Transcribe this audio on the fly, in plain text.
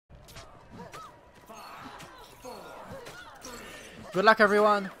Good luck,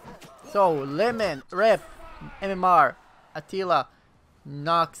 everyone. So, Lemon, Rep, MMR, Attila,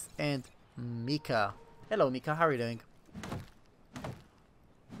 Nox, and Mika. Hello, Mika. How are you doing?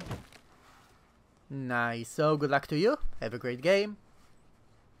 Nice. So, good luck to you. Have a great game.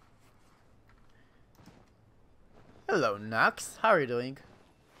 Hello, Nox. How are you doing?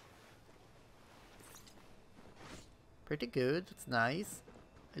 Pretty good. It's nice.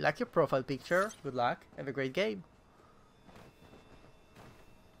 I like your profile picture. Good luck. Have a great game.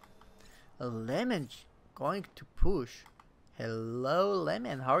 Lemon going to push. Hello,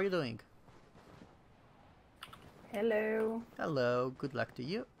 Lemon. How are you doing? Hello. Hello. Good luck to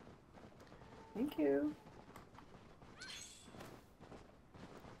you. Thank you.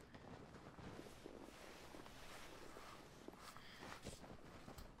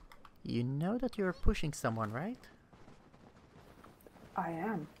 You know that you're pushing someone, right? I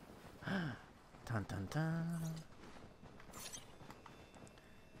am. Dun dun dun.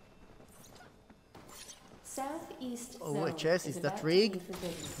 Southeast OHS, is that rigged?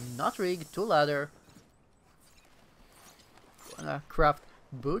 Not rigged, two ladder. Wanna craft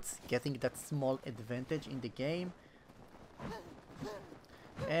boots, getting that small advantage in the game.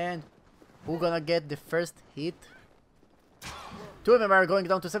 And who gonna get the first hit? Two of them are going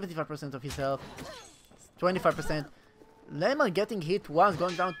down to 75% of his health. 25%. Lemon getting hit once,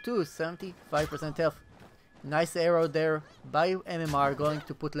 going down to 75% health. Nice arrow there by MMR, going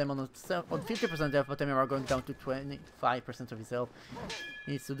to put Lemon on 50% health, but MMR going down to 25% of his health.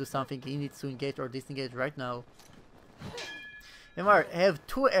 He needs to do something, he needs to engage or disengage right now. MMR have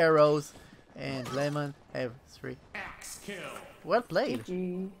 2 arrows, and Lemon have 3. Well played.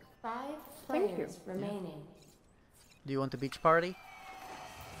 GG. 5 Thank players remaining. Do you want a beach party?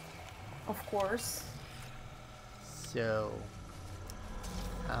 Of course. So,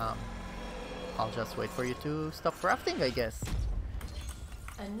 I'll just wait for you to stop crafting, I guess.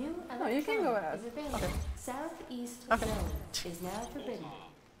 A new No, you can go ahead. is available. Okay. Southeast Okay. zone is now forbidden.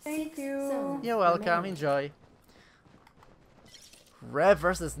 Thank 6 you. zones You're welcome, remaining. enjoy. Rev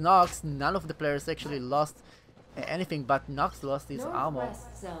versus Nox, none of the players actually lost anything, but Nox lost his ammo.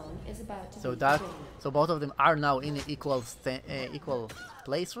 Northwest zone is about to So be that, forbidden. so both of them are now in an equal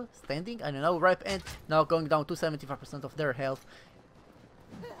place standing. I don't know, Rep and now going down to 75% of their health.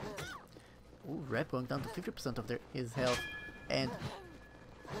 Ooh, Rep going down to 50% of his health, and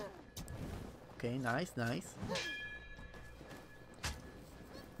okay, nice, nice.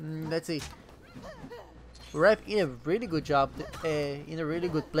 Let's see. Rep in a really good job, in a really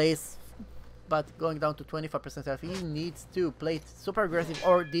good place, but going down to 25% health. He needs to play super aggressive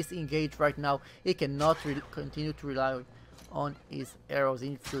or disengage right now. He cannot continue to rely on his arrows. He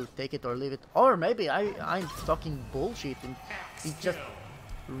needs to take it or leave it. Or maybe I'm talking bullshit and he just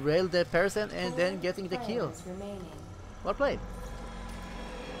rail the person and then getting the kill. Players remaining. Well played.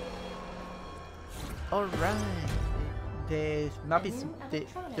 Alright. The map is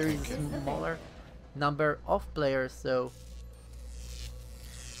there is a smaller number of players, so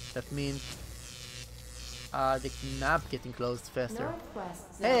that means the map getting closed faster.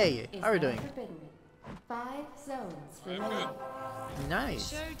 Northwest zone Hey, is how are you now doing? forbidden. 5 zones I am remaining. good. Nice.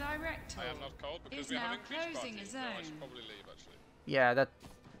 Show director I am not cold because is we have now increased closing party, a so I zone. should probably leave actually. Yeah, that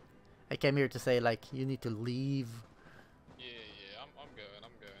I came here to say, like, you need to leave. Yeah, I'm going. Oh, I'm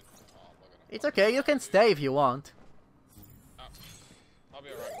not gonna. It's okay, you can stay if you want. Oh, I'll be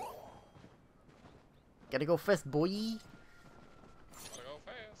alright. Gotta go fast, boy. Gotta go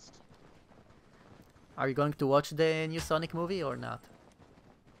fast. Are you going to watch the new Sonic movie or not?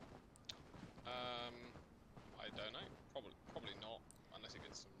 I don't know. Probably not, unless it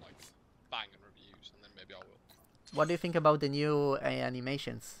gets some like banging reviews, and then maybe I will. What do you think about the new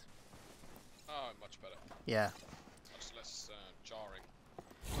animations? Oh, much better. Yeah. Much less jarring.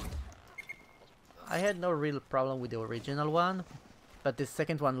 I had no real problem with the original one, but the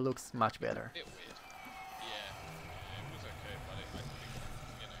second one looks much better. Bit weird. Yeah, it was okay, but I think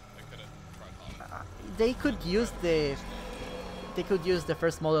they could have tried harder. They could use the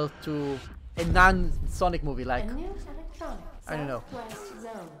first model to a non-Sonic movie, like A new electronic I don't know. southwest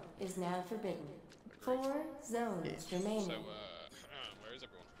zone is now forbidden. 4 zones remaining. So, where is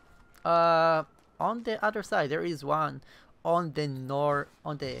everyone? on the other side there is one on the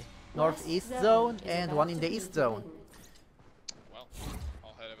northeast West zone is and about one in to the be east zone. forbidden. Well,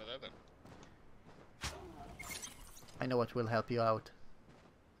 I'll head over there then. I know what will help you out.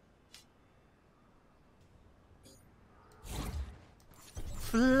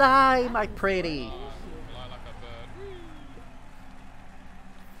 Fly, my pretty! Fly like a bird.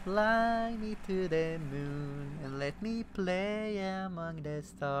 Fly me to the moon and let me play among the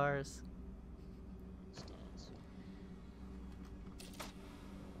stars. Stars.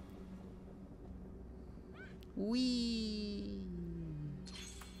 Wee.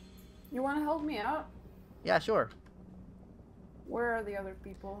 You wanna help me out? Yeah, sure. Where are the other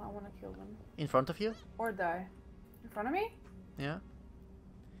people? I wanna kill them. In front of you? Or die. In front of me? Yeah.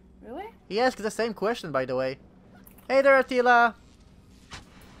 Really? He asked the same question, by the way. Hey there, Attila.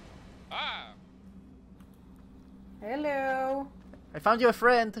 Ah! Hello. I found you a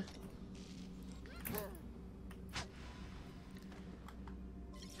friend.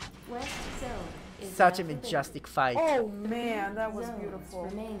 West zone is Such a now forbidden. majestic fight. Oh man, that was Zones beautiful.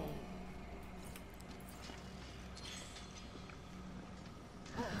 remaining.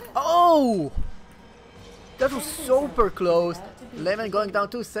 Oh! That was super close. Lemon going down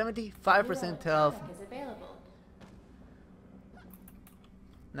to 75% health. Attack is available.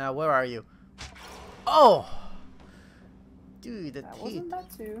 Now, where are you? Oh! Dude, that That hit. wasn't bad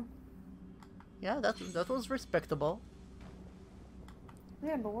too. Yeah, that was respectable.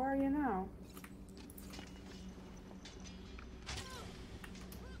 Yeah, but where are you now?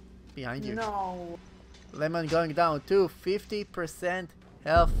 Behind you. No. Lemon going down to 50%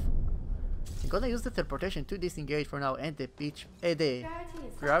 health. I'm gonna use the teleportation to disengage for now and the pitch the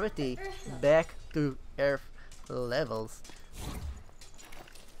gravity back to Earth levels.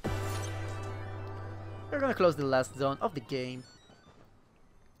 We're gonna close the last zone of the game.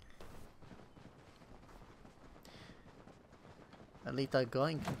 Alita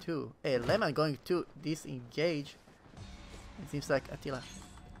going to Lemon going to disengage. It seems like Attila.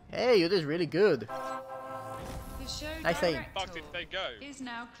 Hey, you did really good. The show I say. director Fuck did they go? is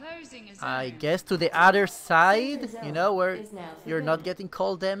now closing a zone. I guess to the other side, Center you know, where zone is now you're not forbidden. getting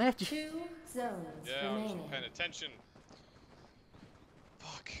cold damage. 2 zones Yeah, I remaining. wasn't paying attention.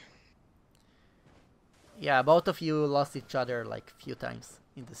 Fuck. Yeah, both of you lost each other like a few times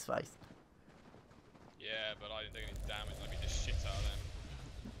in this fight. Yeah, but I didn't take any damage. I beat the shit out of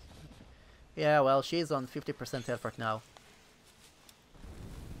them. Yeah, well, she's on 50% health right now.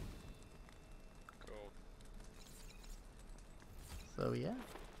 Cool. So yeah.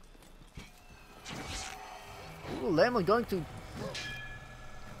 Ooh, Lemon going to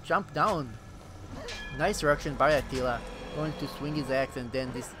jump down. Nice reaction by Attila. Going to swing his axe and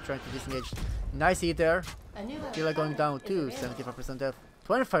then trying to disengage. Nice hit there. A new Attila going down is to available. 75% health.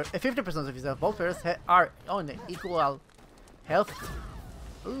 50% of his health. Both players are on equal health.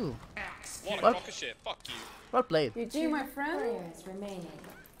 Ooh, What a What? crock of shit. Fuck you. well played. GG, my friend. Players remaining.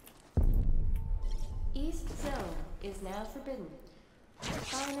 East zone is now forbidden.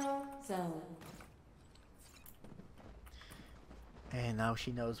 Final zone. And now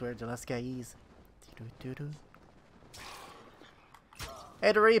she knows where the last guy is. Doo-doo-doo-doo.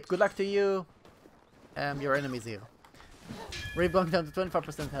 Hey, the Reap, good luck to you. Your enemy's here. Reap going down to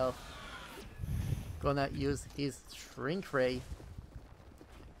 25% health. Gonna use his Shrink Ray.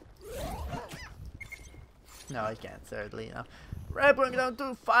 No, I can't, sadly. No. Reap going down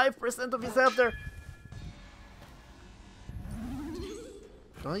to 5% of his health there.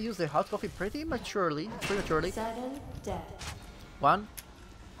 Gonna use the hot coffee prematurely. Sudden death. One.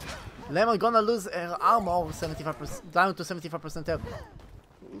 Lemon gonna lose armor 75% down to 75% health.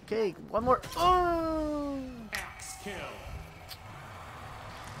 Okay, one more. Oh!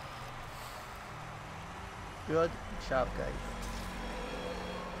 Good job, guys.